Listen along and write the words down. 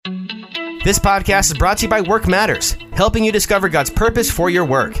This podcast is brought to you by Work Matters, helping you discover God's purpose for your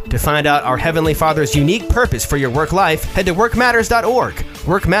work. To find out our Heavenly Father's unique purpose for your work life, head to workmatters.org,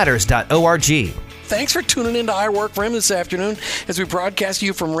 workmatters.org. Thanks for tuning in to I Work for Him this afternoon as we broadcast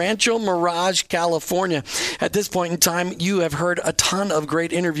you from Rancho Mirage, California. At this point in time, you have heard a ton of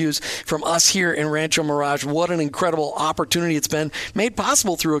great interviews from us here in Rancho Mirage. What an incredible opportunity it's been, made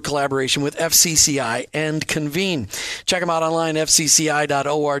possible through a collaboration with FCCI and Convene. Check them out online,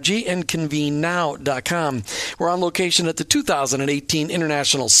 fcci.org and convenenow.com. We're on location at the 2018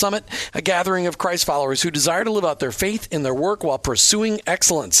 International Summit, a gathering of Christ followers who desire to live out their faith in their work while pursuing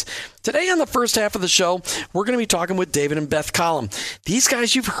excellence. Today on the first half of the show, we're going to be talking with David and Beth Collum. These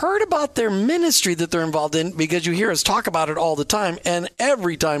guys, you've heard about their ministry that they're involved in because you hear us talk about it all the time. And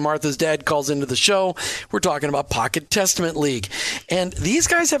every time Martha's dad calls into the show, we're talking about Pocket Testament League. And these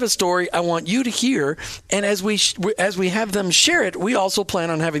guys have a story I want you to hear. And as we have them share it, we also plan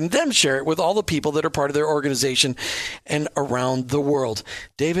on having them share it with all the people that are part of their organization and around the world.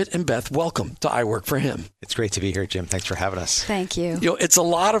 David and Beth, welcome to I Work for Him. It's great to be here, Jim. Thanks for having us. Thank you. You know, it's a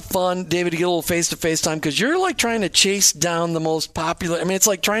lot of fun, David, to get a little face-to-face time because you're like trying to chase down the most popular. I mean, it's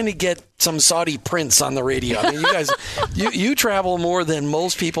like trying to get some Saudi prince on the radio. I mean, you guys, you travel more than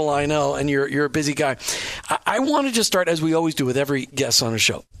most people I know, and you're a busy guy. I wanted to start, as we always do with every guest on a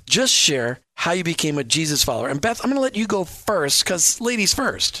show, just share how you became a Jesus follower. And Beth, I'm going to let you go first because ladies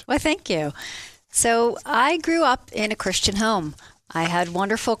first. Well, thank you. So I grew up in a Christian home. I had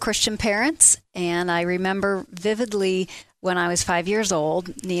wonderful Christian parents, and I remember vividly when I was 5 years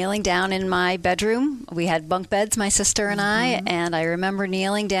old, kneeling down in my bedroom. We had bunk beds, my sister and I, and I remember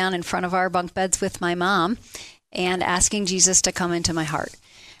kneeling down in front of our bunk beds with my mom and asking Jesus to come into my heart.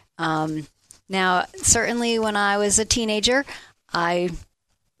 Now, certainly when I was a teenager, I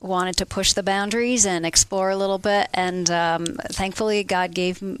wanted to push the boundaries and explore a little bit, and thankfully God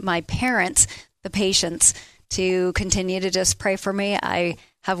gave my parents the patience to continue to just pray for me. I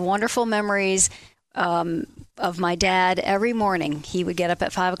have wonderful memories of my dad. Every morning he would get up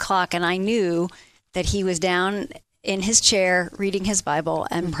at 5 o'clock, and I knew that he was down in his chair reading his Bible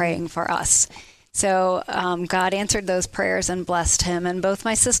and praying for us. So God answered those prayers and blessed him. And both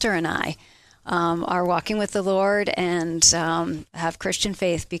my sister and I are walking with the Lord and have Christian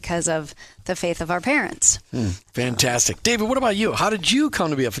faith because of the faith of our parents. Fantastic. David, what about you? How did you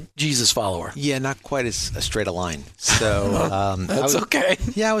come to be a Jesus follower? Yeah, not quite as straight a line. So That's okay.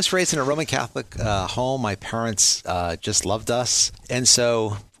 Yeah, I was raised in a Roman Catholic home. My parents just loved us. And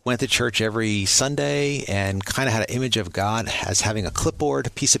so went to church every Sunday and kind of had an image of God as having a clipboard,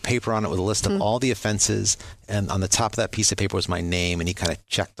 a piece of paper on it with a list of all the offenses. And on the top of that piece of paper was my name. And he kind of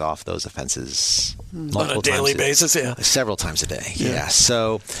checked off those offenses multiple on a daily times basis, yeah. Several times a day. Yeah.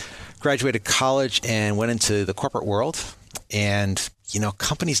 So graduated college and went into the corporate world. And, you know,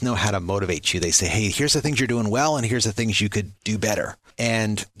 companies know how to motivate you. They say, hey, here's the things you're doing well, and here's the things you could do better.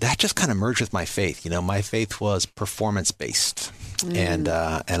 And that just kind of merged with my faith. You know, my faith was performance-based, and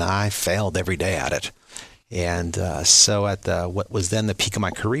I failed every day at it. And so at what was then the peak of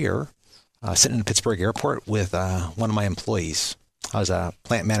my career, sitting in the Pittsburgh airport with one of my employees. I was a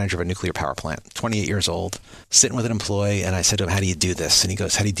plant manager of a nuclear power plant, 28 years old, sitting with an employee, and I said to him, how do you do this? And he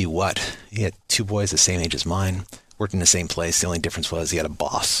goes, how do you do what? He had two boys the same age as mine, worked in the same place. The only difference was he had a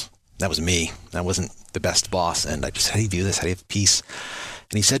boss. That was me. I wasn't the best boss. And I just, how do you do this? How do you have peace?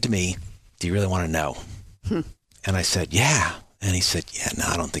 And he said to me, do you really want to know? And I said, yeah. And he said, yeah, no,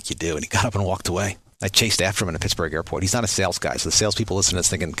 I don't think you do. And he got up and walked away. I chased after him in the Pittsburgh airport. He's not a sales guy, so the salespeople listening to this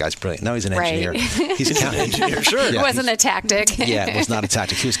thinking, guy's brilliant. No, he's an engineer. He's an engineer, sure. It wasn't a tactic. Yeah, it was not a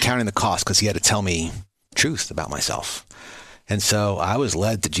tactic. He was counting the cost because he had to tell me truth about myself. And so I was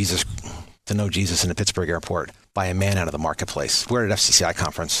led to know Jesus in the Pittsburgh airport by a man out of the marketplace. We're at FCCI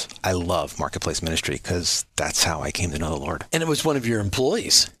conference. I love marketplace ministry because that's how I came to know the Lord. And it was one of your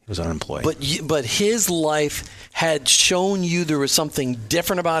employees. He was an employee. But his life had shown you there was something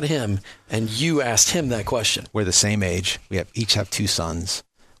different about him, and you asked him that question. We're the same age. We each have two sons.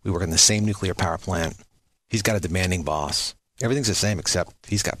 We work in the same nuclear power plant. He's got a demanding boss. Everything's the same except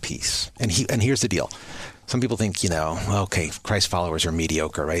he's got peace. And here's the deal. Some people think, okay, Christ followers are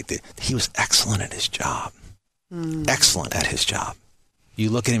mediocre, right? He was excellent at his job. Excellent at his job.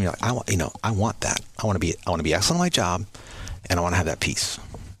 You look at him, you're like, I want that. I want to be excellent at my job, and I want to have that peace.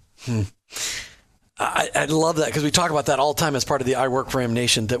 I love that because we talk about that all the time as part of the I Work for Him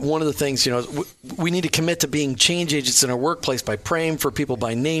Nation, that one of the things, we need to commit to being change agents in our workplace by praying for people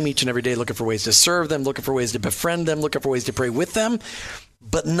by name each and every day, looking for ways to serve them, looking for ways to befriend them, looking for ways to pray with them.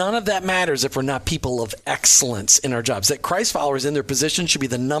 But none of that matters if we're not people of excellence in our jobs. That Christ followers in their position should be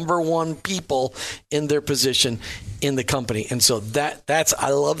the number one people in their position in the company. And so that's I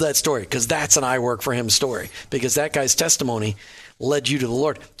love that story, because that's an I work for him story, because that guy's testimony led you to the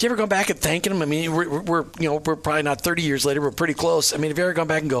Lord. Did you ever go back and thanking him? I mean, we're probably not 30 years later. We're pretty close. I mean, have you ever gone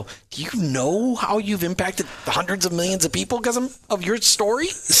back and go, do you know how you've impacted hundreds of millions of people because of your story?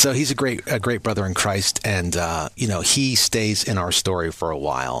 So he's a great brother in Christ. And, he stays in our story for a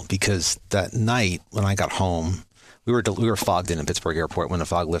while, because that night when I got home, we were fogged in Pittsburgh airport when the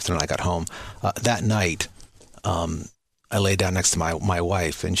fog lifted and I got home. That night, I laid down next to my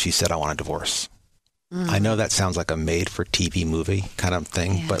wife and she said, I want a divorce. I know that sounds like a made-for-TV movie kind of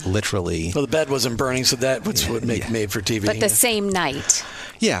thing, but literally... Well, the bed wasn't burning, so that would make made-for-TV. But the same night.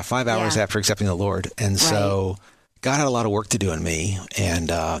 Yeah, 5 hours after accepting the Lord. And so God had a lot of work to do in me, and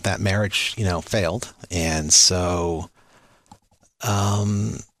that marriage, failed. And so,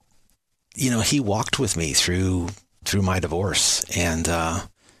 he walked with me through my divorce and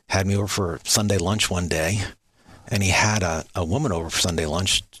had me over for Sunday lunch one day. And he had a woman over for Sunday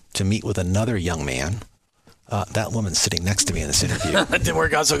lunch to meet with another young man. That woman's sitting next to me in this interview. That didn't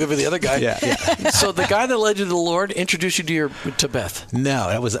work out so good for the other guy. Yeah. So the guy that led you to the Lord introduced you to Beth. No,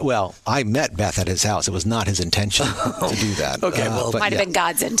 I met Beth at his house. It was not his intention to do that. Okay, well, might have been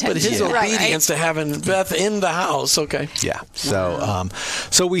God's intention. But his obedience to having Beth in the house. Okay. Yeah. So,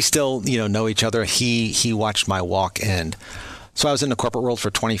 so we still, know each other. He watched my walk, and so I was in the corporate world for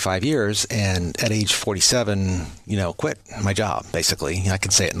 25 years, and at age 47, quit my job, basically. I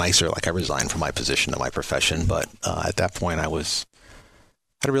could say it nicer, like I resigned from my position and my profession, but at that point I had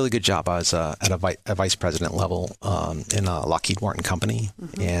a really good job. I was at a vice president level in a Lockheed Martin company,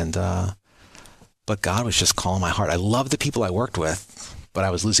 and but God was just calling my heart. I loved the people I worked with, but I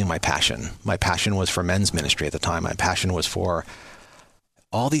was losing my passion. My passion was for men's ministry at the time. My passion was for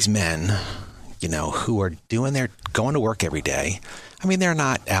all these men who are going to work every day. I mean, they're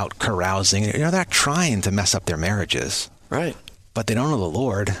not out carousing. They're not trying to mess up their marriages. Right. But they don't know the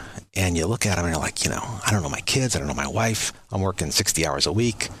Lord. And you look at them and you're like, I don't know my kids. I don't know my wife. I'm working 60 hours a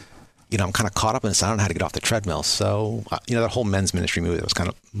week. I'm kind of caught up in this. I don't know how to get off the treadmill. So, that whole men's ministry movement, that was kind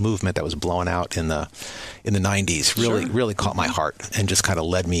of movement that was blowing out in the 90s, really caught my heart and just kind of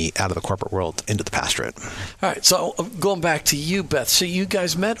led me out of the corporate world into the pastorate. All right. So going back to you, Beth. So you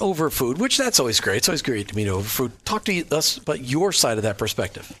guys met over food, which that's always great. It's always great to meet over food. Talk to us about your side of that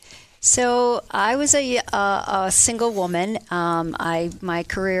perspective. So I was a single woman. My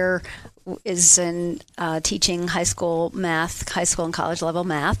career is in teaching high school and college level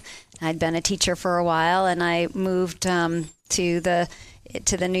math. I'd been a teacher for a while, and I moved to the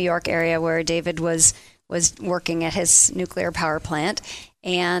New York area where David was working at his nuclear power plant,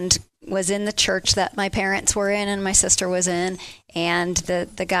 and was in the church that my parents were in and my sister was in, and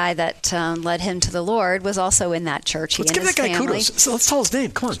the guy that led him to the Lord was also in that church. Let's give that guy kudos. So let's tell his name.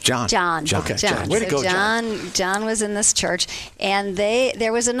 Come on. John. Okay, John. Way to go, John. John was in this church, and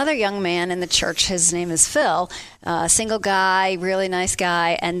there was another young man in the church. His name is Phil, single guy, really nice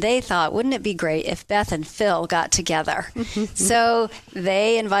guy, and they thought, wouldn't it be great if Beth and Phil got together? So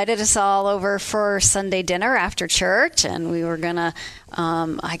they invited us all over for Sunday dinner after church, and we were gonna,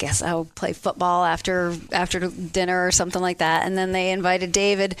 I guess I'll play football after dinner or something like that. And then they invited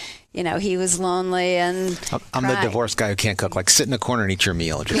David. He was lonely and I'm the divorced guy who can't cook. Like, sit in a corner and eat your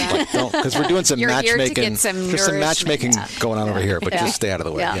meal. Just don't, because we're doing some matchmaking. There's some matchmaking going on over here, but just stay out of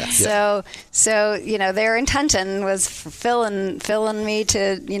the way. Yeah. So their intention was for Phil and me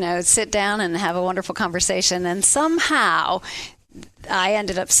to sit down and have a wonderful conversation, and somehow I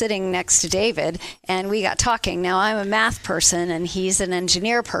ended up sitting next to David, and we got talking. Now, I'm a math person, and he's an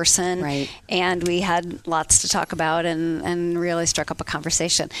engineer person, right. And we had lots to talk about and really struck up a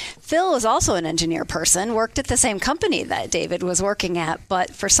conversation. Phil was also an engineer person, worked at the same company that David was working at,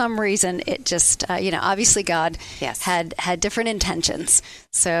 but for some reason, it just, obviously God had different intentions.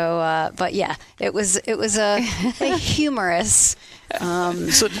 So, but yeah, it was a humorous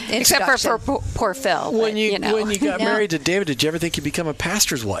except for poor Phil. When you got married to David, did you ever think you'd become a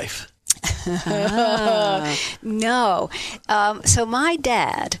pastor's wife? No. So my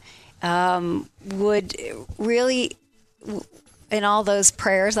dad would really, in all those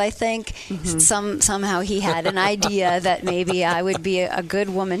prayers, I think, somehow he had an idea that maybe I would be a good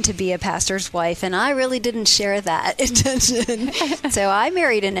woman to be a pastor's wife, and I really didn't share that intention. So I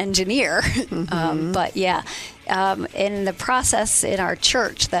married an engineer. But yeah, in the process in our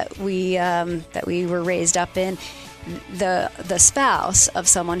church that we were raised up in, the spouse of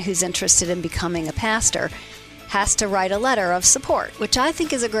someone who's interested in becoming a pastor has to write a letter of support, which I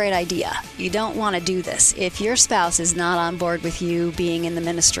think is a great idea. You don't want to do this. If your spouse is not on board with you being in the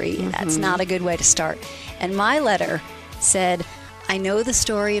ministry, that's not a good way to start. And my letter said, I know the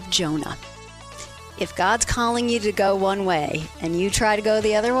story of Jonah. If God's calling you to go one way and you try to go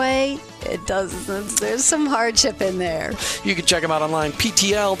the other way, there's some hardship in there. You can check them out online,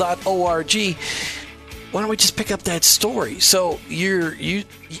 ptl.org. Why don't we just pick up that story? So you're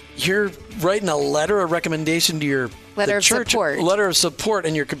writing a letter of recommendation to your letter of support,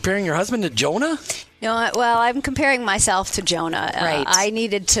 and you're comparing your husband to Jonah? No, well, I'm comparing myself to Jonah. Right. I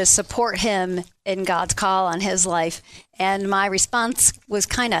needed to support him in God's call on his life, and my response was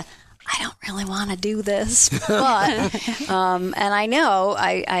kind of, I don't really want to do this, but and I know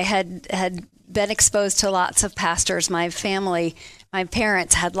I had been exposed to lots of pastors. My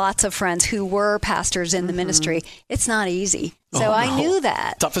parents had lots of friends who were pastors in the ministry. It's not easy. So I knew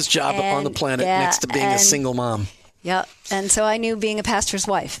that. Toughest job on the planet next to being a single mom. Yep. And so I knew being a pastor's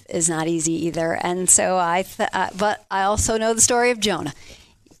wife is not easy either. And so but I also know the story of Jonah.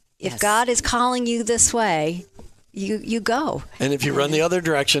 If God is calling you this way, you go. And if you run the other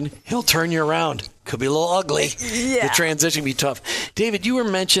direction, he'll turn you around. Could be a little ugly. Yeah. The transition can be tough. David, you were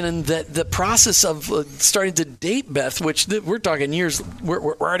mentioning that the process of starting to date Beth, which we're talking years, we're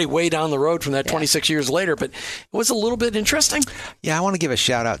already way down the road from that 26 years later, but it was a little bit interesting. Yeah, I want to give a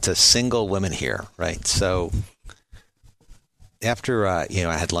shout out to single women here, right? So after I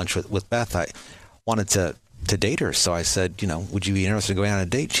had lunch with Beth, I wanted to date her. So I said, would you be interested in going on a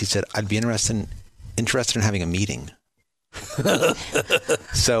date? She said, I'd be interested in having a meeting.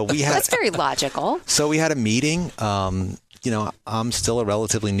 So that's very logical. So we had a meeting. I'm still a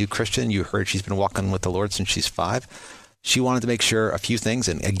relatively new Christian. You heard she's been walking with the Lord since she's 5. She wanted to make sure a few things.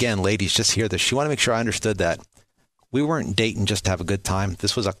 And again, ladies, just hear this. She wanted to make sure I understood that we weren't dating just to have a good time.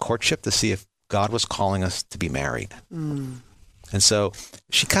 This was a courtship to see if God was calling us to be married. And so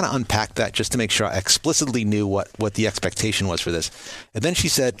she kind of unpacked that just to make sure I explicitly knew what the expectation was for this. And then she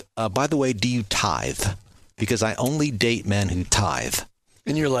said, by the way, do you tithe? Because I only date men who tithe.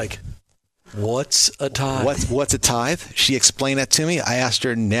 And you're like, what's a tithe? What's a tithe? She explained that to me. I asked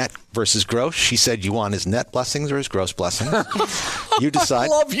her net versus gross. She said, you want his net blessings or his gross blessings? You decide. I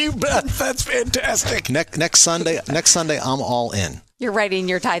love you, Beth. That's fantastic. Next Sunday, I'm all in. You're writing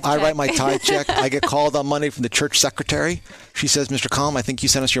your tithe check. I write my tithe check. I get called on Monday from the church secretary. She says, Mr. Collum, I think you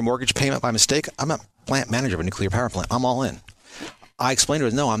sent us your mortgage payment by mistake. I'm a plant manager of a nuclear power plant. I'm all in. I explained to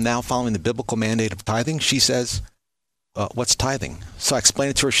her, no, I'm now following the biblical mandate of tithing. She says, what's tithing? So I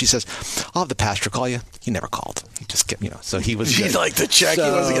explained it to her. She says, I'll have the pastor call you. He never called. He just kept, so he was She's like the check. He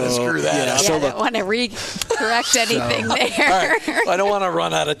wasn't going to screw that up. I don't want to correct anything there. All right. I don't want to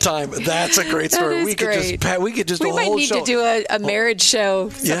run out of time. That's a great story. We could just do a whole show. We might need to do a marriage show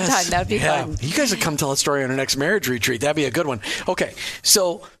sometime. That'd be fun. You guys would come tell a story on our next marriage retreat. That'd be a good one. Okay.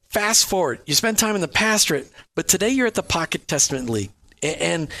 So fast forward. You spend time in the pastorate, but today you're at the Pocket Testament League.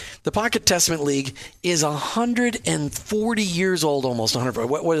 And the Pocket Testament League is 140 years old, almost 100.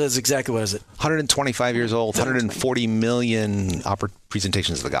 What is it? 125 years old, 140 million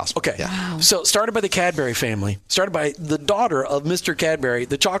presentations of the gospel. Okay. Yeah. Wow. So started by the Cadbury family, started by the daughter of Mr. Cadbury,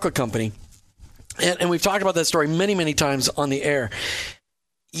 the chocolate company. And we've talked about that story many, many times on the air.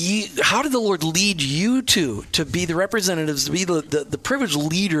 How did the Lord lead you to be the representatives, to be the privileged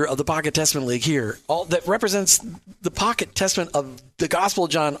leader of the Pocket Testament League here, that represents the Pocket Testament of the Gospel of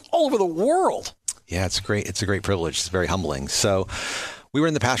John all over the world? Yeah, it's great. It's a great privilege. It's very humbling. So we were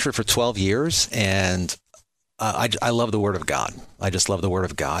in the pastorate for 12 years, and I love the Word of God. I just love the Word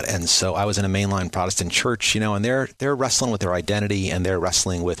of God. And so I was in a mainline Protestant church, and they're wrestling with their identity, and they're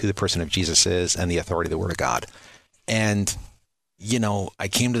wrestling with who the person of Jesus is and the authority of the Word of God. And I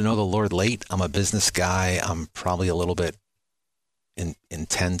came to know the Lord late. I'm a business guy. I'm probably a little bit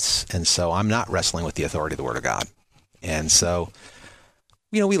intense. And so I'm not wrestling with the authority of the Word of God. And so,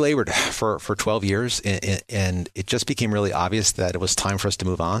 we labored for 12 years, and it just became really obvious that it was time for us to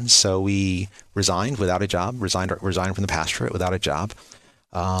move on. So we resigned without a job, resigned from the pastorate without a job.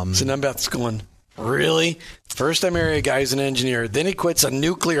 So now Beth's going, really? First I marry a guy who's an engineer, then he quits a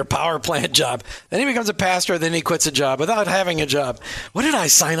nuclear power plant job, then he becomes a pastor, then he quits a job without having a job. What did I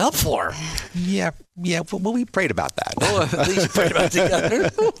sign up for? Yeah. Well, we prayed about that. Well, at least you prayed about it together.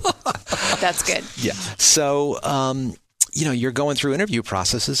 That's good. Yeah. So, you're going through interview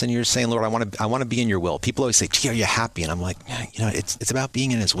processes and you're saying, Lord, I want to be in your will. People always say, gee, are you happy? And I'm like, it's about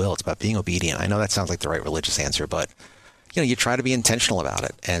being in his will. It's about being obedient. I know that sounds like the right religious answer, but you try to be intentional about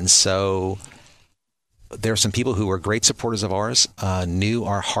it. And so there are some people who were great supporters of ours, knew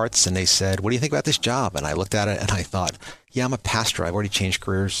our hearts, and they said, what do you think about this job? And I looked at it and I thought, yeah, I'm a pastor. I've already changed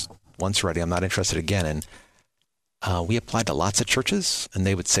careers once already. I'm not interested again. And we applied to lots of churches, and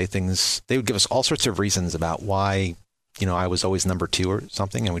they would say things, they would give us all sorts of reasons about why, I was always number 2 or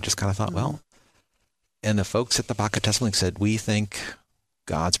something. And we just kind of thought, well, and the folks at the Pocket Testimony said, we think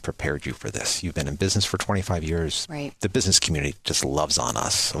God's prepared you for this. You've been in business for 25 years. Right. The business community just loves on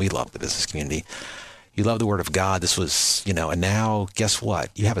us. We love the business community. You love the Word of God. This was, and now guess what?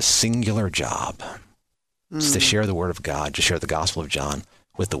 You have a singular job. It's to share the Word of God, to share the Gospel of John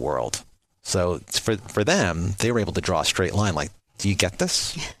with the world. So for them, they were able to draw a straight line. Like, do you get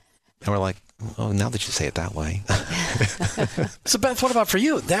this? And we're like, oh, now that you say it that way. So Beth, what about for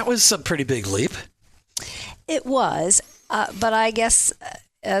you? That was a pretty big leap. It was, but I guess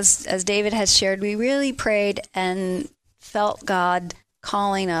as David has shared, we really prayed and felt God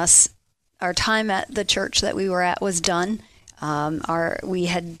calling us. Our time at the church that we were at was done.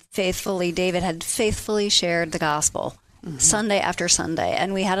 David had faithfully shared the gospel Sunday after Sunday.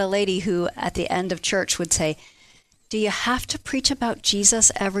 And we had a lady who at the end of church would say, do you have to preach about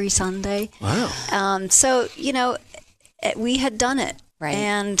Jesus every Sunday? Wow. So, we had done it. Right.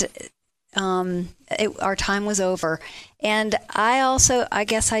 And our time was over. And I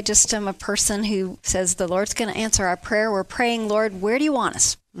guess I just am a person who says the Lord's going to answer our prayer. We're praying, Lord, where do you want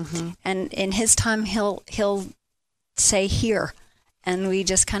us? And in his time, he'll say here. And we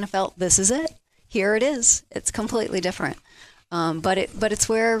just kind of felt, this is it. Here it is. It's completely different. But it's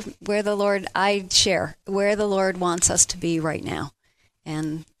where the Lord, where the Lord wants us to be right now.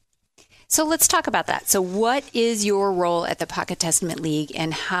 And so let's talk about that. So what is your role at the Pocket Testament League,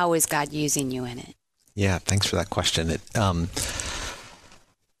 and how is God using you in it? Yeah, thanks for that question.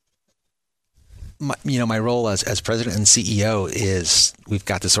 My role as president and CEO is, we've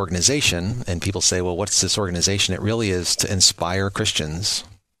got this organization, and people say, well, what's this organization? It really is to inspire Christians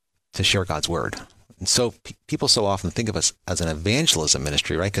to share God's word. And so people so often think of us as an evangelism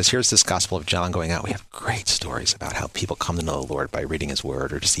ministry, right? Because here's this Gospel of John going out. We have great stories about how people come to know the Lord by reading his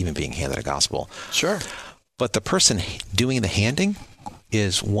word, or just even being handed a gospel. Sure. But the person doing the handing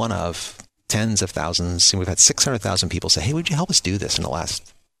is one of tens of thousands. And we've had 600,000 people say, hey, would you help us do this in the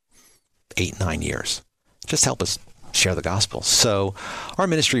last 8-9 years? Just help us share the gospel. So our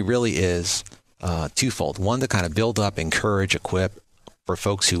ministry really is twofold. One, to kind of build up, encourage, equip for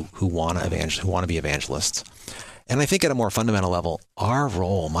folks who want to be evangelists. And I think at a more fundamental level,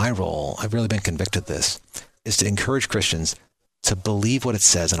 my role, I've really been convicted of this, is to encourage Christians to believe what it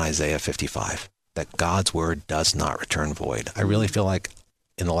says in Isaiah 55, that God's word does not return void. I really feel like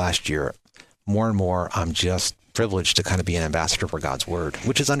in the last year, more and more, I'm just privileged to kind of be an ambassador for God's word,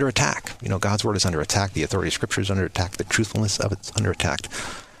 which is under attack. God's word is under attack. The authority of Scripture is under attack. The truthfulness of it's under attack.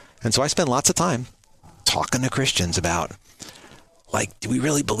 And so I spend lots of time talking to Christians about, do we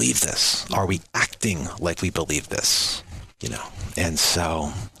really believe this? Are we acting like we believe this? And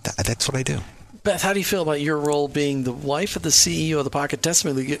so that's what I do. Beth, how do you feel about your role being the wife of the CEO of the Pocket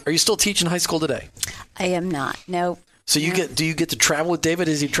Testament League? Are you still teaching high school today? I am not. No. So do you get to travel with David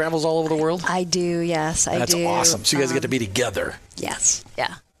as he travels all over the world? I do, yes, I do. That's awesome. So you guys get to be together. Yes,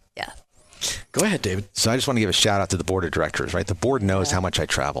 yeah. Go ahead, David. So I just want to give a shout out to the board of directors, right? The board knows how much I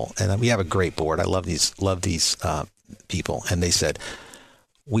travel, and we have a great board. I love these people. And they said,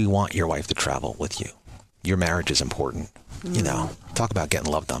 we want your wife to travel with you. Your marriage is important. Talk about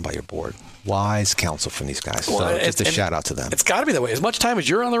getting loved on by your board. Wise counsel from these guys. So just a shout out to them. It's got to be that way. As much time as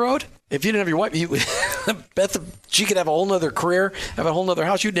you're on the road, if you didn't have your wife, Beth, she could have a whole nother career, have a whole nother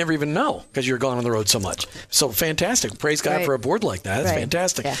house. You'd never even know because you're gone on the road so much. So fantastic. Praise God for a board like that. That's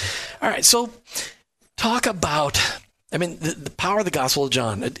fantastic. Yeah. All right. So talk about, the power of the Gospel of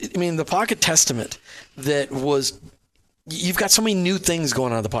John. The Pocket Testament that was, you've got so many new things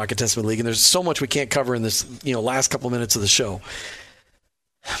going on in the Pocket Testament League, and there's so much we can't cover in this, last couple of minutes of the show.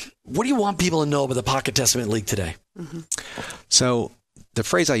 What do you want people to know about the Pocket Testament League today? So the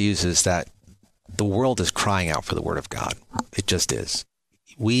phrase I use is that the world is crying out for the Word of God. It just is.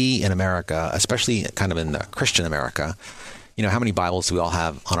 We in America, especially kind of in the Christian America, how many Bibles do we all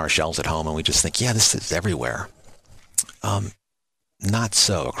have on our shelves at home? And we just think, this is everywhere. Not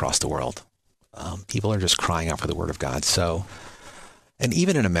so across the world. People are just crying out for the Word of God. So, and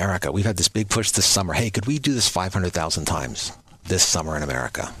even in America, we've had this big push this summer. Hey, could we do this 500,000 times this summer in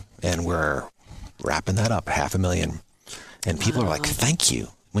America? And we're wrapping that up, 500,000. And people are like, thank you.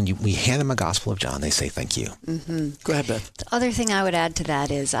 When we hand them a Gospel of John, they say thank you. Mm-hmm. Go ahead, Beth. The other thing I would add to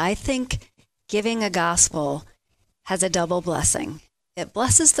that is I think giving a gospel has a double blessing. It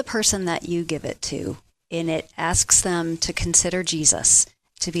blesses the person that you give it to, and it asks them to consider Jesus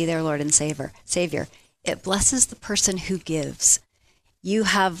to be their Lord and Savior. It blesses the person who gives. You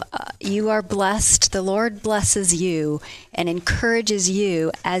are blessed. The Lord blesses you and encourages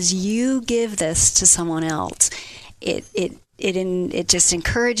you as you give this to someone else. it just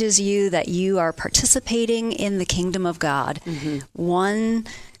encourages you that you are participating in the kingdom of God, one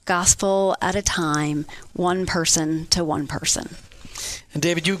gospel at a time, one person to one person. And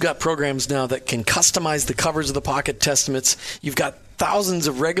David, you've got programs now that can customize the covers of the Pocket Testaments. You've got thousands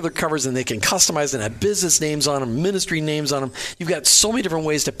of regular covers, and they can customize and have business names on them, ministry names on them. You've got so many different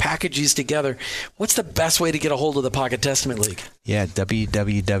ways to package these together. What's the best way to get a hold of the Pocket Testament League? Yeah,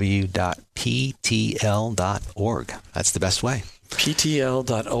 www.ptl.org. That's the best way.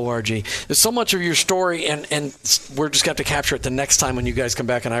 PTL.org. There's so much of your story, and we're just going to have to capture it the next time when you guys come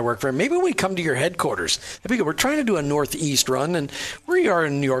back and I Work For Him. Maybe when we come to your headquarters. We're trying to do a Northeast run, and we are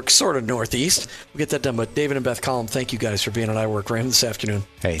in New York, sort of Northeast. We'll get that done. But David and Beth Collum, thank you guys for being on I Work For Him this afternoon.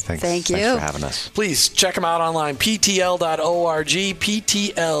 Hey, thanks. Thank you. Thanks for having us. Please check them out online, ptl.org,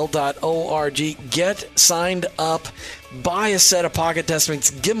 ptl.org. Get signed up. Buy a set of Pocket Testaments.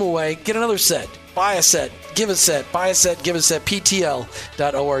 Give them away. Get another set. Buy a set, give a set, buy a set, give a set,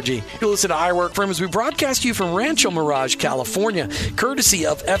 ptl.org. You listen to I Work For Him as we broadcast to you from Rancho Mirage, California, courtesy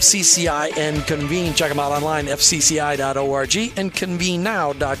of FCCI and Convene. Check them out online, fcci.org and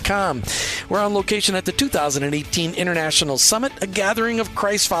convenenow.com. We're on location at the 2018 International Summit, a gathering of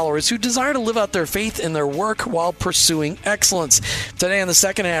Christ followers who desire to live out their faith in their work while pursuing excellence. Today, on the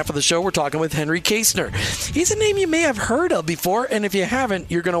second half of the show, we're talking with Henry Kaestner. He's a name you may have heard of before, and if you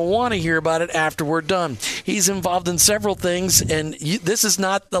haven't, you're going to want to hear about it after we're done. He's involved in several things, and this is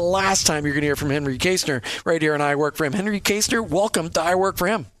not the last time you're going to hear from Henry Kaestner right here on I Work For Him. Henry Kaestner, welcome to I Work For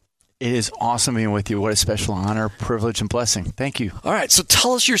Him. It is awesome being with you. What a special honor, privilege, and blessing. Thank you. All right, so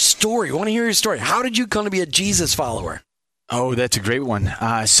tell us your story. We want to hear your story. How did you come to be a Jesus follower? Oh, that's a great one.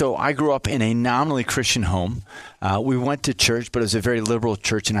 So I grew up in a nominally Christian home. We went to church, but it was a very liberal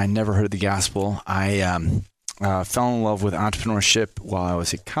church, and I never heard the gospel. I fell in love with entrepreneurship while I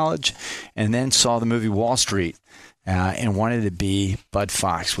was at college, and then saw the movie Wall Street and wanted to be Bud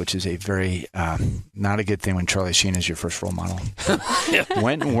Fox, which is a very not a good thing when Charlie Sheen is your first role model.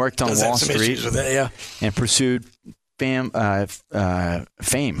 Went and worked on Wall Street and pursued fame and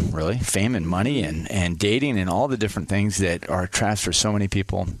money and dating and all the different things that are traps for so many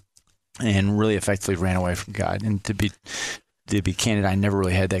people, and really effectively ran away from God. And to be candid, I never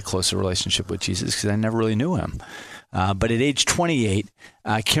really had that close a relationship with Jesus because I never really knew him. But at age 28,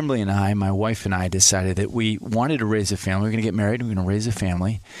 Kimberly and I, my wife and I, decided that we wanted to raise a family. We were going to get married. We were going to raise a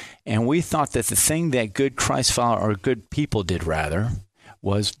family. And we thought that the thing that good Christ followers, or good people did rather,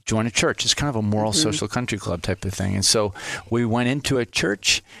 was join a church. It's kind of a moral social country club type of thing. And so we went into a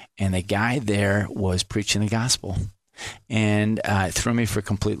church, and the guy there was preaching the gospel. And it threw me for a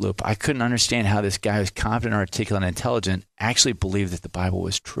complete loop. I couldn't understand how this guy who was confident, articulate, and intelligent actually believed that the Bible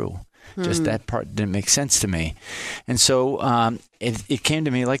was true. Just that part didn't make sense to me. And so it came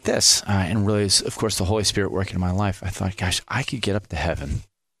to me like this, and really is, of course, the Holy Spirit working in my life. I thought, gosh, I could get up to heaven,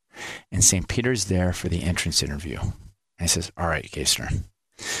 and St. Peter's there for the entrance interview. And he says, all right, Kaestner,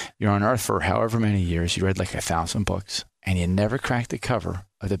 you're on earth for however many years. You read like 1,000 books, and you never cracked the cover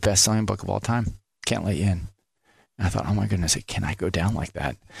of the best-selling book of all time. Can't let you in. I thought, oh my goodness, can I go down like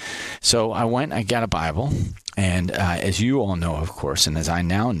that? So I went, I got a Bible, and as you all know, of course, and as I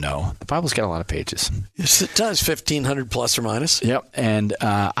now know, the Bible's got a lot of pages. Yes, it does, 1,500 plus or minus. Yep, and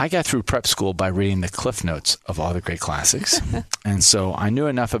I got through prep school by reading the Cliff Notes of all the great classics. And so I knew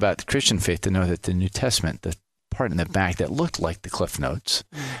enough about the Christian faith to know that the New Testament, the part in the back that looked like the Cliff Notes,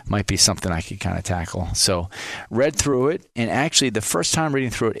 might be something I could kind of tackle. So read through it, and actually the first time reading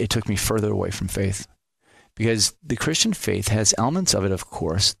through it, it took me further away from faith. Because the Christian faith has elements of it, of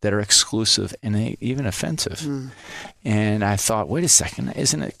course, that are exclusive and even offensive. And I thought, wait a second,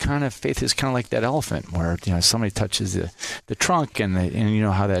 isn't it kind of, faith is kind of like that elephant where, somebody touches the trunk and you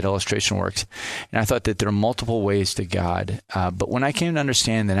know how that illustration works. And I thought that there are multiple ways to God. But when I came to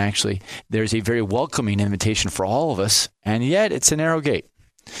understand that actually there's a very welcoming invitation for all of us, and yet it's a narrow gate.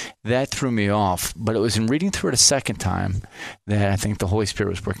 That threw me off, but it was in reading through it a second time that I think the Holy Spirit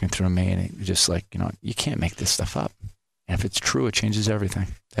was working through me, and it was just like, you can't make this stuff up. And if it's true, it changes everything.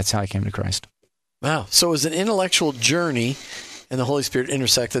 That's how I came to Christ. Wow. So it was an intellectual journey, and the Holy Spirit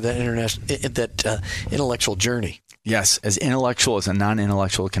intersected that intellectual journey. Yes, as intellectual as a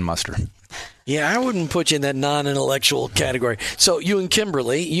non-intellectual can muster. Yeah, I wouldn't put you in that non-intellectual category. So you and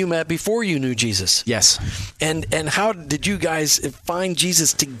Kimberly, you met before you knew Jesus. Yes. And how did you guys find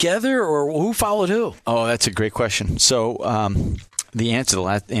Jesus together, or who followed who? Oh, that's a great question. So the answer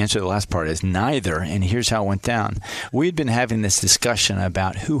to the last part is neither, and here's how it went down. We had been having this discussion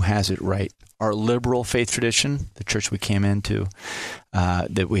about who has it right. Our liberal faith tradition, the church we came into,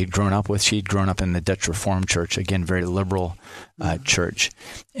 that we had grown up with. She'd grown up in the Dutch Reformed Church, again, very liberal church.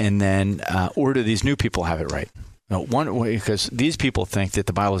 And then, or do these new people have it right? No, one way, because these people think that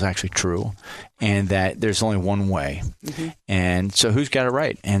the Bible is actually true and that there's only one way. Mm-hmm. And so who's got it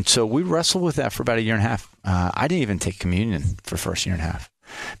right? And so we wrestled with that for about a year and a half. I didn't even take communion for the first year and a half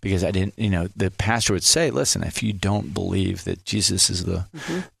because I didn't, the pastor would say, listen, if you don't believe that Jesus is the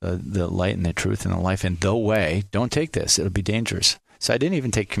light and the truth and the life and the way, don't take this. It'll be dangerous. So I didn't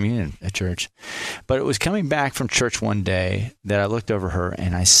even take communion at church. But it was coming back from church one day that I looked over her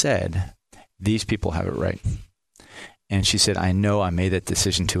and I said, these people have it right. And she said, I know I made that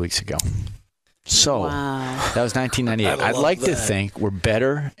decision 2 weeks ago. So that was 1998. I'd like to think we're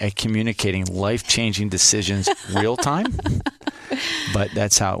better at communicating life-changing decisions real time, but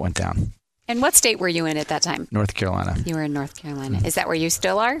that's how it went down. And what state were you in at that time? North Carolina. You were in North Carolina. Is that where you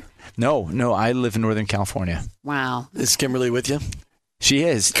still are? No, I live in Northern California. Wow. Is Kimberly with you? She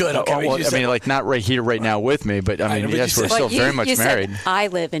is. Good. Okay. Like not right here, right now with me, but yes, we're still very much married. Said, I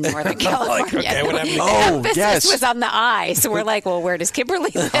live in Northern California. Okay, what happened? Oh, yes. This was on the I, so we're like, well, where does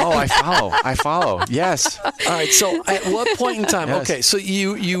Kimberly live? Oh, I follow. Yes. All right. So, at what point in time? Yes. Okay. So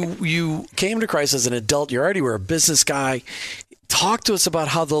you came to Christ as an adult. You already were a business guy. Talk to us about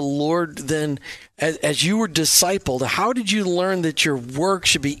how the Lord then, as you were discipled, how did you learn that your work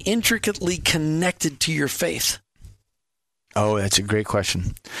should be intricately connected to your faith? Oh, that's a great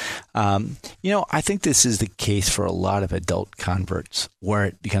question. I think this is the case for a lot of adult converts where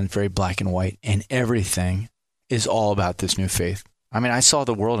it becomes very black and white and everything is all about this new faith. I saw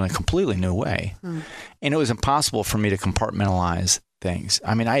the world in a completely new way and it was impossible for me to compartmentalize things.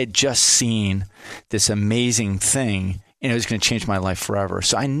 I had just seen this amazing thing and it was going to change my life forever.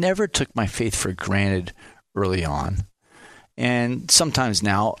 So I never took my faith for granted early on. And sometimes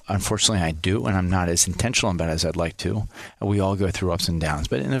now, unfortunately, I do, and I'm not as intentional about it as I'd like to. We all go through ups and downs.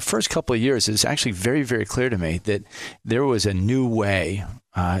 But in the first couple of years, it's actually very, very clear to me that there was a new way.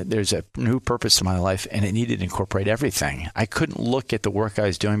 There's a new purpose to my life, and it needed to incorporate everything. I couldn't look at the work I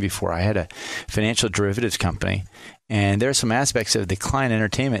was doing before. I had a financial derivatives company, and there are some aspects of the client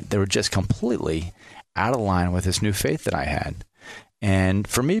entertainment that were just completely out of line with this new faith that I had. And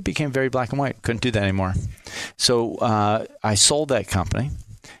for me, it became very black and white. Couldn't do that anymore. So I sold that company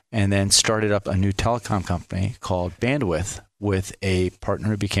and then started up a new telecom company called Bandwidth with a partner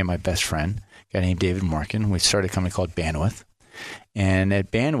who became my best friend, a guy named David Markin. We started a company called Bandwidth. And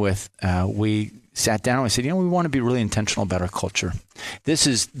at Bandwidth, we sat down and we said, we want to be really intentional about our culture. This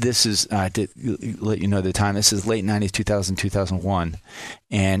is to let you know the time, this is late 90s, 2000, 2001,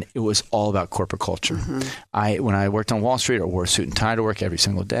 and it was all about corporate culture. Mm-hmm. When I worked on Wall Street, I wore a suit and tie to work every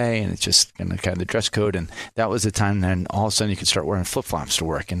single day, and it's just kind of the dress code, and that was the time then all of a sudden you could start wearing flip-flops to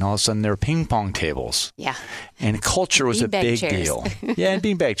work, and all of a sudden there were ping pong tables. Yeah. And culture was a big deal. Yeah, and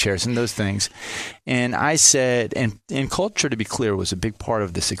beanbag chairs and those things. And I said, and culture, to be clear, was a big part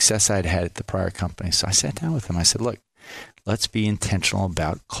of the success I'd had at the prior company. So I sat down with him. I said, look, let's be intentional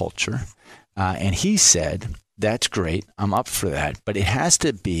about culture. And he said, that's great. I'm up for that. But it has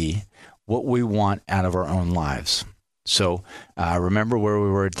to be what we want out of our own lives. So remember where we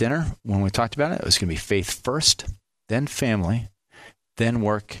were at dinner when we talked about it? It was going to be faith first, then family, then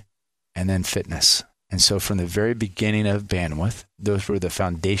work, and then fitness. And so from the very beginning of Bandwidth, those were the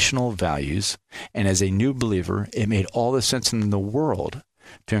foundational values. And as a new believer, it made all the sense in the world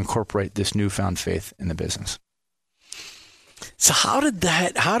to incorporate this newfound faith in the business. So how did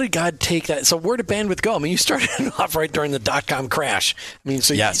God take that? So where did Bandwidth go? You started off right during the dot-com crash.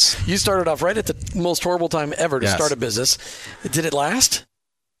 Yes. You started off right at the most horrible time ever to start a business. Did it last?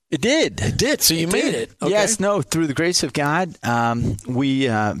 It did. It did. So you made it. Okay. Yes. No. Through the grace of God, we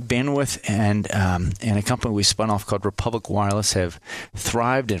Bandwidth and a company we spun off called Republic Wireless have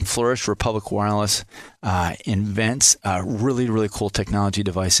thrived and flourished. Republic Wireless invents really, really cool technology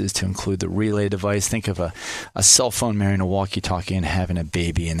devices to include the relay device. Think of a cell phone marrying a walkie-talkie and having a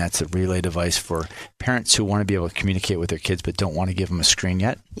baby, and that's a relay device for parents who want to be able to communicate with their kids but don't want to give them a screen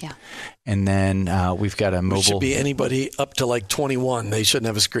yet. Yeah. And then we've got a mobile. It should be anybody up to 21. They shouldn't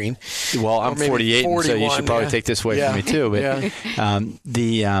have a screen. Well, I'm 48, so you should probably take this away from me too.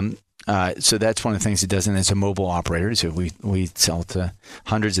 But so that's one of the things it does, and it's a mobile operator. So we sell to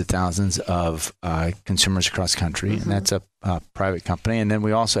hundreds of thousands of consumers across the country, and that's a private company. And then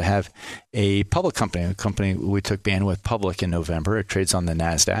we also have a public company. A company we took Bandwidth public in November. It trades on the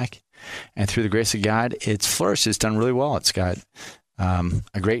NASDAQ, and through the grace of God, it's flourished. It's done really well. It's got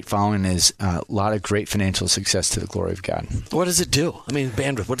a great following, is a lot of great financial success to the glory of God. What does it do?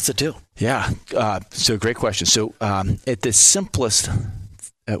 Bandwidth, what does it do? Yeah. So great question. So at the simplest,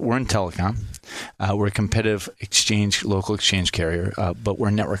 we're in telecom. We're a competitive local exchange carrier, but we're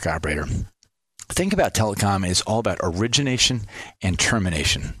a network operator. Think about telecom is all about origination and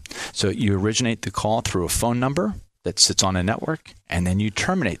termination. So you originate the call through a phone number that sits on a network, and then you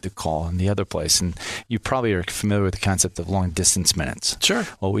terminate the call in the other place. And you probably are familiar with the concept of long distance minutes. Sure.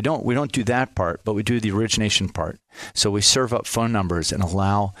 Well, we don't do that part, but we do the origination part. So we serve up phone numbers and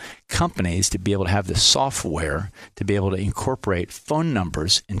allow companies to be able to have the software to be able to incorporate phone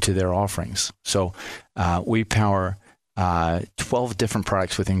numbers into their offerings. So we power 12 different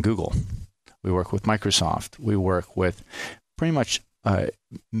products within Google. We work with Microsoft. We work with pretty much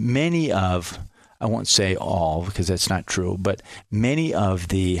many of, I won't say all because that's not true, but many of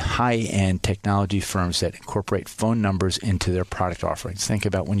the high-end technology firms that incorporate phone numbers into their product offerings. Think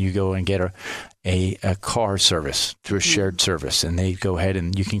about when you go and get a car service through a shared service, and they go ahead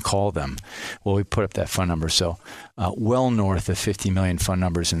and you can call them. Well, we put up that phone number. So well north of 50 million phone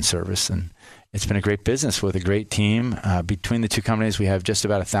numbers in service. And it's been a great business with a great team. Between the two companies, we have just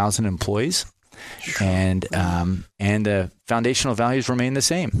about 1,000 employees. And the foundational values remain the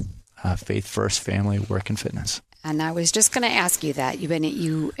same. Faith first, family, work, and fitness. And I was just going to ask you that.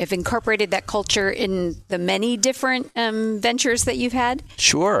 You have incorporated that culture in the many different ventures that you've had?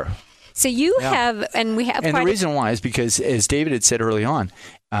 Sure. So you have, and we have. And the reason why is because, as David had said early on,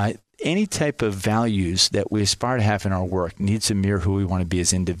 any type of values that we aspire to have in our work needs to mirror who we want to be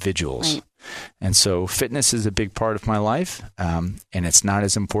as individuals. Right. And so fitness is a big part of my life, and it's not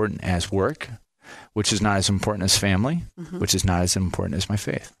as important as work, which is not as important as family, which is not as important as my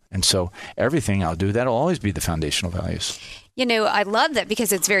faith. And so everything I'll do, that'll always be the foundational values. You know, I love that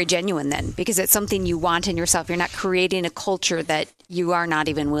because it's very genuine then, because it's something you want in yourself. You're not creating a culture that you are not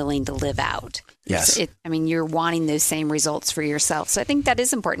even willing to live out. Yes. You're wanting those same results for yourself. So I think that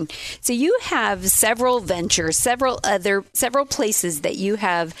is important. So you have several ventures, several places that you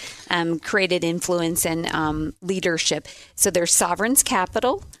have created influence and leadership. So there's Sovereign's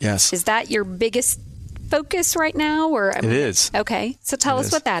Capital. Yes. Is that your biggest focus right now? It is. Okay. So tell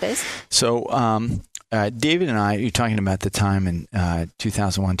us what that is. So David and I, you're talking about the time in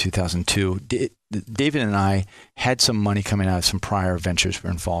 2001, 2002, David and I had some money coming out of some prior ventures we're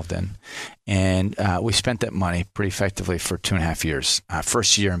involved in. And we spent that money pretty effectively for 2.5 years.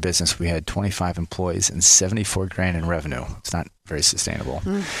 First year in business, we had 25 employees and $74,000 in revenue. It's not very sustainable.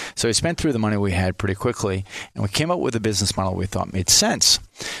 So we spent through the money we had pretty quickly, and we came up with a business model we thought made sense.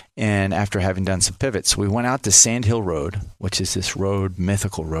 And after having done some pivots, we went out to Sand Hill Road, which is this road,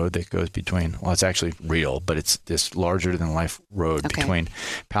 mythical road that goes between, well, it's actually real, but it's this larger-than-life road between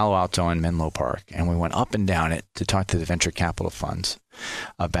Palo Alto and Menlo Park. And we went up and down it to talk to the venture capital funds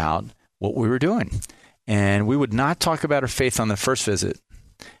about what we were doing. And we would not talk about our faith on the first visit,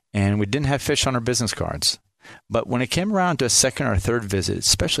 and we didn't have fish on our business cards. But when it came around to a second or third visit,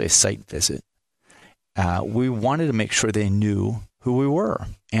 especially a site visit, we wanted to make sure they knew who we were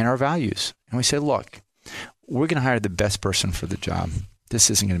and our values. And we said, look, we're going to hire the best person for the job. This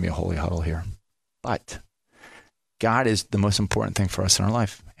isn't going to be a holy huddle here. But God is the most important thing for us in our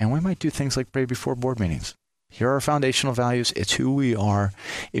life. And we might do things like pray before board meetings. Here are our foundational values. It's who we are.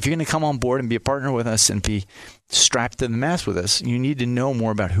 If you're going to come on board and be a partner with us and be strapped to the mast with us, you need to know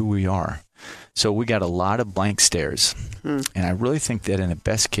more about who we are. So we got a lot of blank stares. And I really think that in a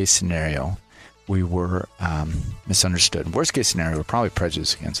best case scenario, we were misunderstood. Worst case scenario, we're probably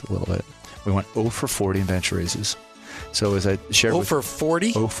prejudiced against a little bit. We went 0 for 40 in venture raises. So as I shared 0 for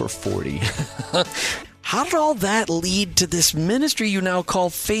 40? 0 for 40. How did all that lead to this ministry you now call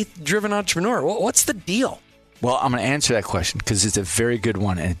Faith-Driven Entrepreneur? What's the deal? Well, I'm going to answer that question because it's a very good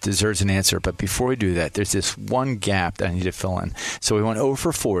one and it deserves an answer. But before we do that, there's this one gap that I need to fill in. So we went 0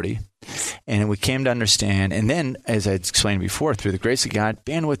 for 40 and we came to understand. And then, as I explained before, through the grace of God,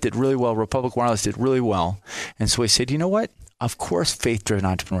 Bandwidth did really well. Republic Wireless did really well. And so we said, you know what? Of course, faith-driven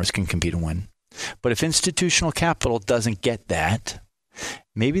entrepreneurs can compete and win. But if institutional capital doesn't get that,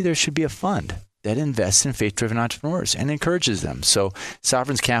 maybe there should be a fund that invests in faith-driven entrepreneurs and encourages them. So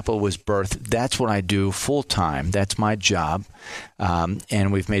Sovereign's Capital was birthed. That's what I do full-time. That's my job.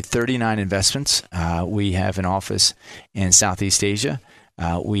 And we've made 39 investments. We have an office in Southeast Asia.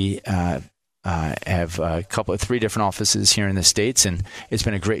 We have three different offices here in the States, and it's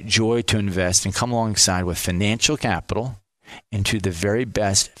been a great joy to invest and come alongside with financial capital into the very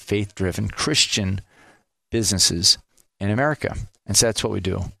best faith-driven Christian businesses in America. And so that's what we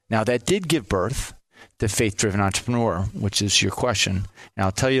do. Now, that did give birth to Faith-Driven Entrepreneur, which is your question. And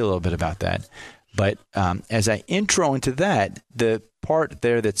I'll tell you a little bit about that. But as I intro into that, the part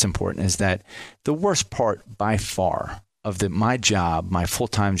there that's important is that the worst part by far of my job, my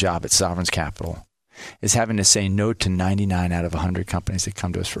full-time job at Sovereign's Capital, is having to say no to 99 out of 100 companies that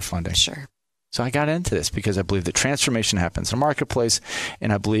come to us for funding. Sure. So I got into this because I believe that transformation happens in a marketplace,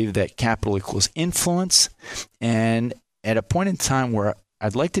 and I believe that capital equals influence. And at a point in time where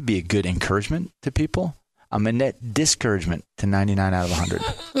I'd like to be a good encouragement to people, I'm a net discouragement to 99 out of 100.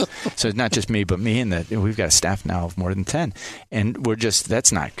 So it's not just me, but me, and that we've got a staff now of more than 10. And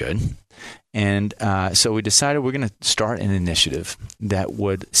that's not good. And so we decided we're going to start an initiative that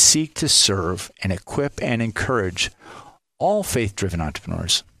would seek to serve and equip and encourage all faith-driven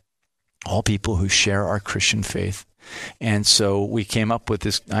entrepreneurs, all people who share our Christian faith. And so we came up with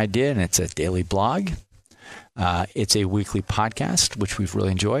this idea, and it's a daily blog. It's a weekly podcast, which we've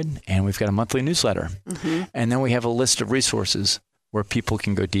really enjoyed, and we've got a monthly newsletter. Mm-hmm. And then we have a list of resources where people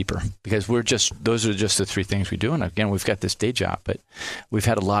can go deeper, because those are just the three things we do. And again, we've got this day job, but we've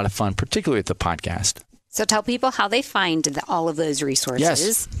had a lot of fun, particularly with the podcast. So tell people how they find all of those resources.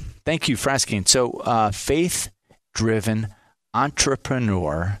 Yes. Thank you for asking. So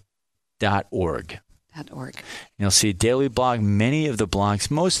faith-drivenentrepreneur.org. You'll see a daily blog.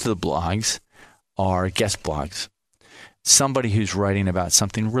 Most of the blogs are guest blogs. Somebody who's writing about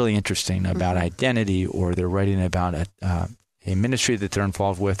something really interesting about identity, or they're writing about a ministry that they're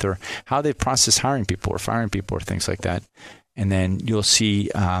involved with, or how they process hiring people or firing people, or things like that. And then you'll see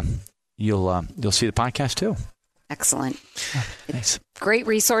you'll see the podcast too. Excellent. Thanks. Great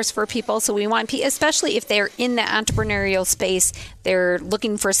resource for people. So we want, especially if they're in the entrepreneurial space, they're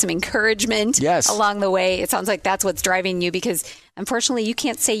looking for some encouragement along the way. It sounds like that's what's driving you, because unfortunately you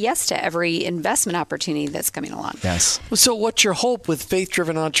can't say yes to every investment opportunity that's coming along. Yes. So what's your hope with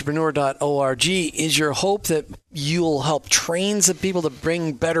faithdrivenentrepreneur.org? Is your hope that you'll help train some people to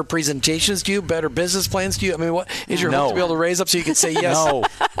bring better presentations to you, better business plans to you? I mean, what is your hope to be able to raise up so you can say yes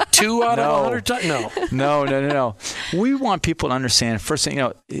 2 out of 100 times? No. We want people to understand, first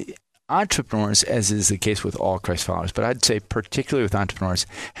thing, entrepreneurs, as is the case with all Christ followers, but I'd say particularly with entrepreneurs,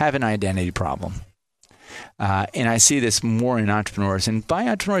 have an identity problem. And I see this more in entrepreneurs. And by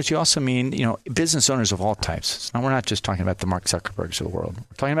entrepreneurs, you also mean, business owners of all types. Now, we're not just talking about the Mark Zuckerbergs of the world.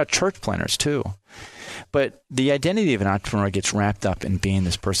 We're talking about church planners too. But the identity of an entrepreneur gets wrapped up in being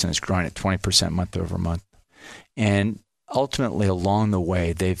this person that's growing at 20% month over month. And ultimately, along the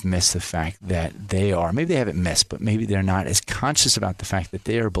way, they've missed the fact that maybe they haven't missed, but maybe they're not as conscious about the fact that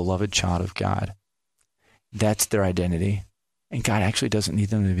they are a beloved child of God. That's their identity. And God actually doesn't need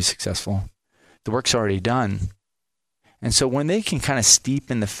them to be successful. The work's already done. And so when they can kind of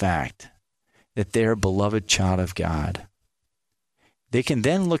steep in the fact that they're a beloved child of God, they can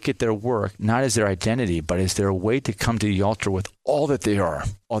then look at their work not as their identity, but as their way to come to the altar with all that they are,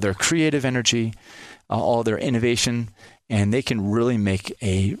 all their creative energy, all their innovation, and they can really make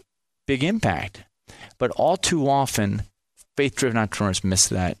a big impact. But all too often, faith-driven entrepreneurs miss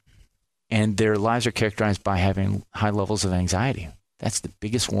that, and their lives are characterized by having high levels of anxiety. That's the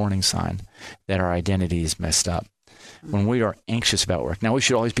biggest warning sign that our identity is messed up. When we are anxious about work. Now, we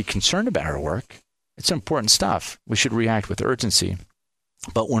should always be concerned about our work. It's important stuff. We should react with urgency.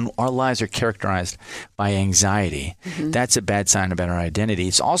 But when our lives are characterized by anxiety, that's a bad sign about our identity.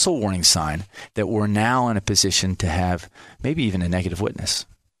 It's also a warning sign that we're now in a position to have maybe even a negative witness.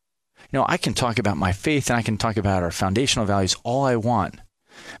 I can talk about my faith and I can talk about our foundational values all I want.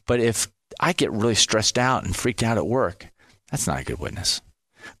 But if I get really stressed out and freaked out at work, that's not a good witness.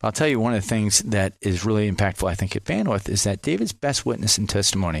 But I'll tell you, one of the things that is really impactful, I think, at Bandwidth is that David's best witness and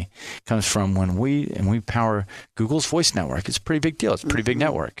testimony comes from when we power Google's voice network. It's a pretty big deal. It's a pretty big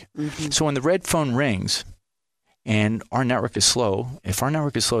network. So when the red phone rings and our network is slow, if our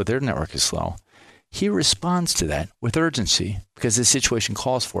network is slow, their network is slow, he responds to that with urgency because the situation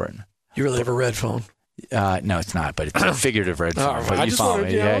calls for it. You really have a red phone? No, it's not, but it's a figurative red phone. I just follow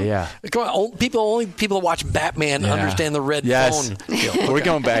me. Yeah. Come on, only people who watch Batman understand the red phone. We're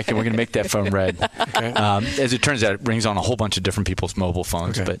going back and we're going to make that phone red. Okay. As it turns out, it rings on a whole bunch of different people's mobile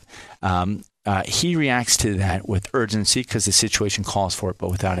phones. Okay. But he reacts to that with urgency because the situation calls for it,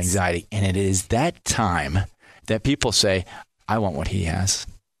 but without anxiety. And it is that time that people say, I want what he has.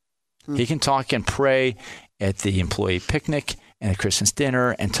 He can talk and pray at the employee picnic and a Christmas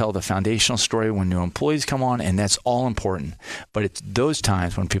dinner and tell the foundational story when new employees come on, and that's all important. But it's those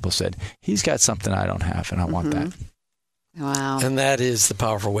times when people said, he's got something I don't have, and I want that. Wow. And that is the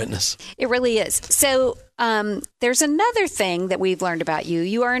powerful witness. It really is. So there's another thing that we've learned about you.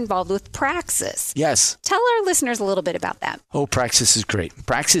 You are involved with Praxis. Yes. Tell our listeners a little bit about that. Oh, Praxis is great.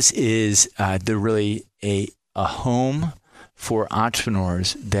 Praxis is really a home for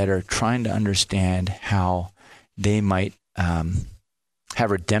entrepreneurs that are trying to understand how they might have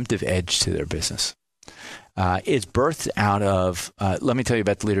redemptive edge to their business. It's birthed out of, let me tell you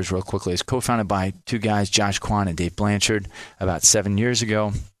about the leaders real quickly. It's co-founded by two guys, Josh Kwan and Dave Blanchard, about 7 years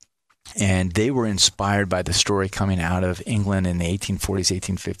ago. And they were inspired by the story coming out of England in the 1840s,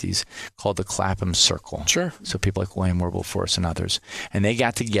 1850s called the Clapham Circle. Sure. So people like William Wilberforce and others. And they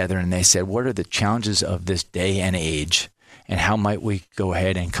got together and they said, what are the challenges of this day and age? And how might we go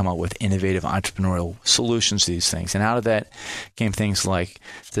ahead and come up with innovative entrepreneurial solutions to these things? And out of that came things like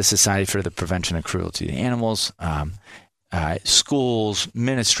the Society for the Prevention of Cruelty to Animals, schools,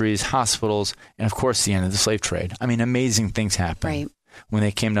 ministries, hospitals, and of course the end of the slave trade. I mean, amazing things happened. Right. When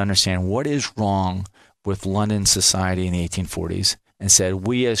they came to understand what is wrong with London society in the 1840s and said,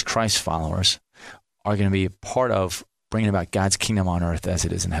 we as Christ followers are going to be a part of bringing about God's kingdom on earth as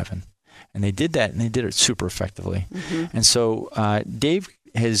it is in heaven. And they did that, and they did it super effectively. Mm-hmm. And so Dave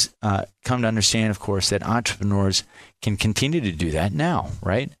has come to understand, of course, that entrepreneurs can continue to do that now,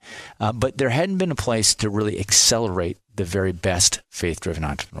 right? But there hadn't been a place to really accelerate the very best faith-driven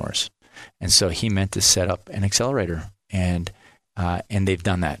entrepreneurs. And so he meant to set up an accelerator, and they've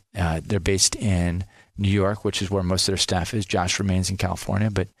done that. They're based in New York, which is where most of their staff is. Josh remains in California,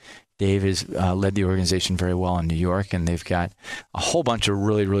 but Dave has led the organization very well in New York, and they've got a whole bunch of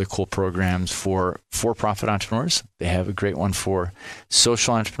really, really cool programs for for-profit entrepreneurs. They have a great one for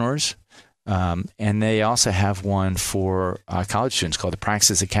social entrepreneurs, and they also have one for college students called the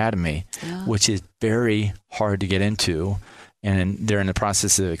Praxis Academy, which is very hard to get into, and they're in the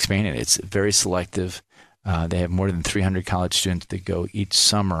process of expanding it. It's very selective. They have more than 300 college students that go each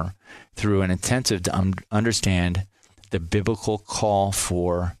summer through an intensive to understand the biblical call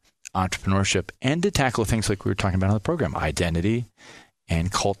for entrepreneurship and to tackle things like we were talking about on the program, identity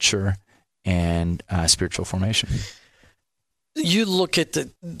and culture and spiritual formation. You look at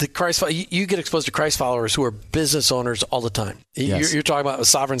the Christ, you get exposed to Christ followers who are business owners all the time. Yes. You're talking about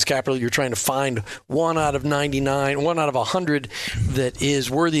Sovereign's Capital. You're trying to find 1 out of 99, 1 out of 100 that is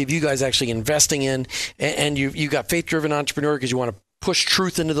worthy of you guys actually investing in. And you've got faith-driven entrepreneur because you want to push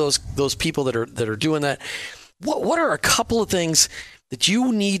truth into those people that are doing that. What are a couple of things that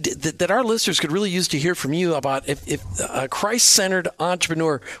you need that our listeners could really use to hear from you about if a Christ-centered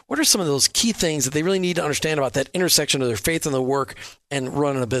entrepreneur, what are some of those key things that they really need to understand about that intersection of their faith and the work and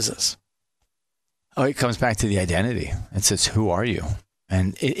running a business? Oh, it comes back to the identity. It says, who are you?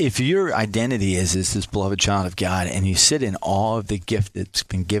 And if your identity is this beloved child of God and you sit in awe of the gift that's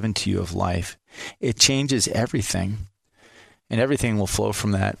been given to you of life, it changes everything. And everything will flow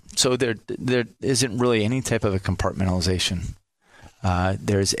from that. So there isn't really any type of a compartmentalization.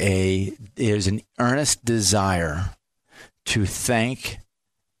 There's an earnest desire to thank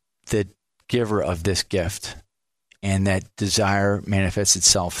the giver of this gift, and that desire manifests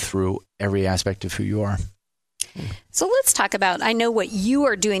itself through every aspect of who you are. So let's talk about, I know what you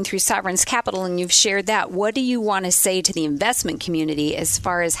are doing through Sovereign's Capital, and you've shared that. What do you want to say to the investment community as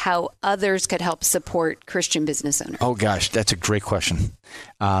far as how others could help support Christian business owners? Oh, gosh, that's a great question.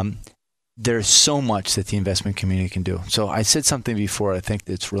 There's so much that the investment community can do. So I said something before I think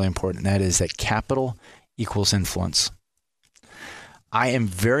that's really important, and that is that capital equals influence. I am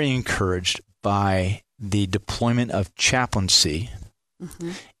very encouraged by the deployment of chaplaincy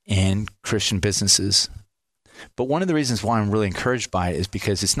in Christian businesses. But one of the reasons why I'm really encouraged by it is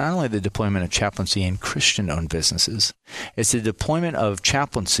because it's not only the deployment of chaplaincy in Christian-owned businesses, it's the deployment of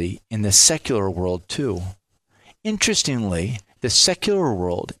chaplaincy in the secular world too. Interestingly, the secular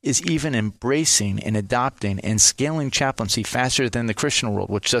world is even embracing and adopting and scaling chaplaincy faster than the Christian world,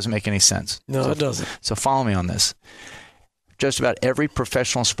 which doesn't make any sense. No, it doesn't. So follow me on this. Just about every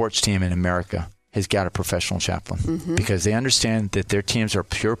professional sports team in America has got a professional chaplain because they understand that their teams are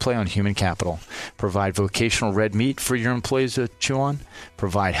pure play on human capital, provide vocational red meat for your employees to chew on,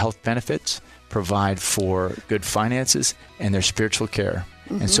 provide health benefits, provide for good finances, and their spiritual care.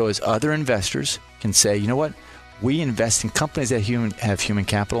 And so as other investors can say, you know what, we invest in companies that have human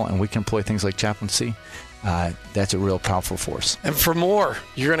capital, and we can employ things like chaplaincy. That's a real powerful force. And for more,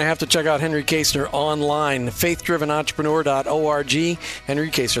 you're going to have to check out Henry Kaestner online, faithdrivenentrepreneur.org. Henry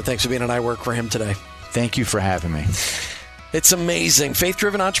Kaestner, thanks for being on I Work for Him today. Thank you for having me. It's amazing.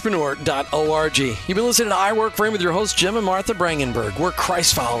 faithdrivenentrepreneur.org. You've been listening to I Work for Him with your hosts, Jim and Martha Brangenberg. We're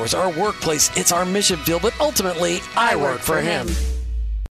Christ followers. Our workplace, it's our mission field, but ultimately, I work for Him.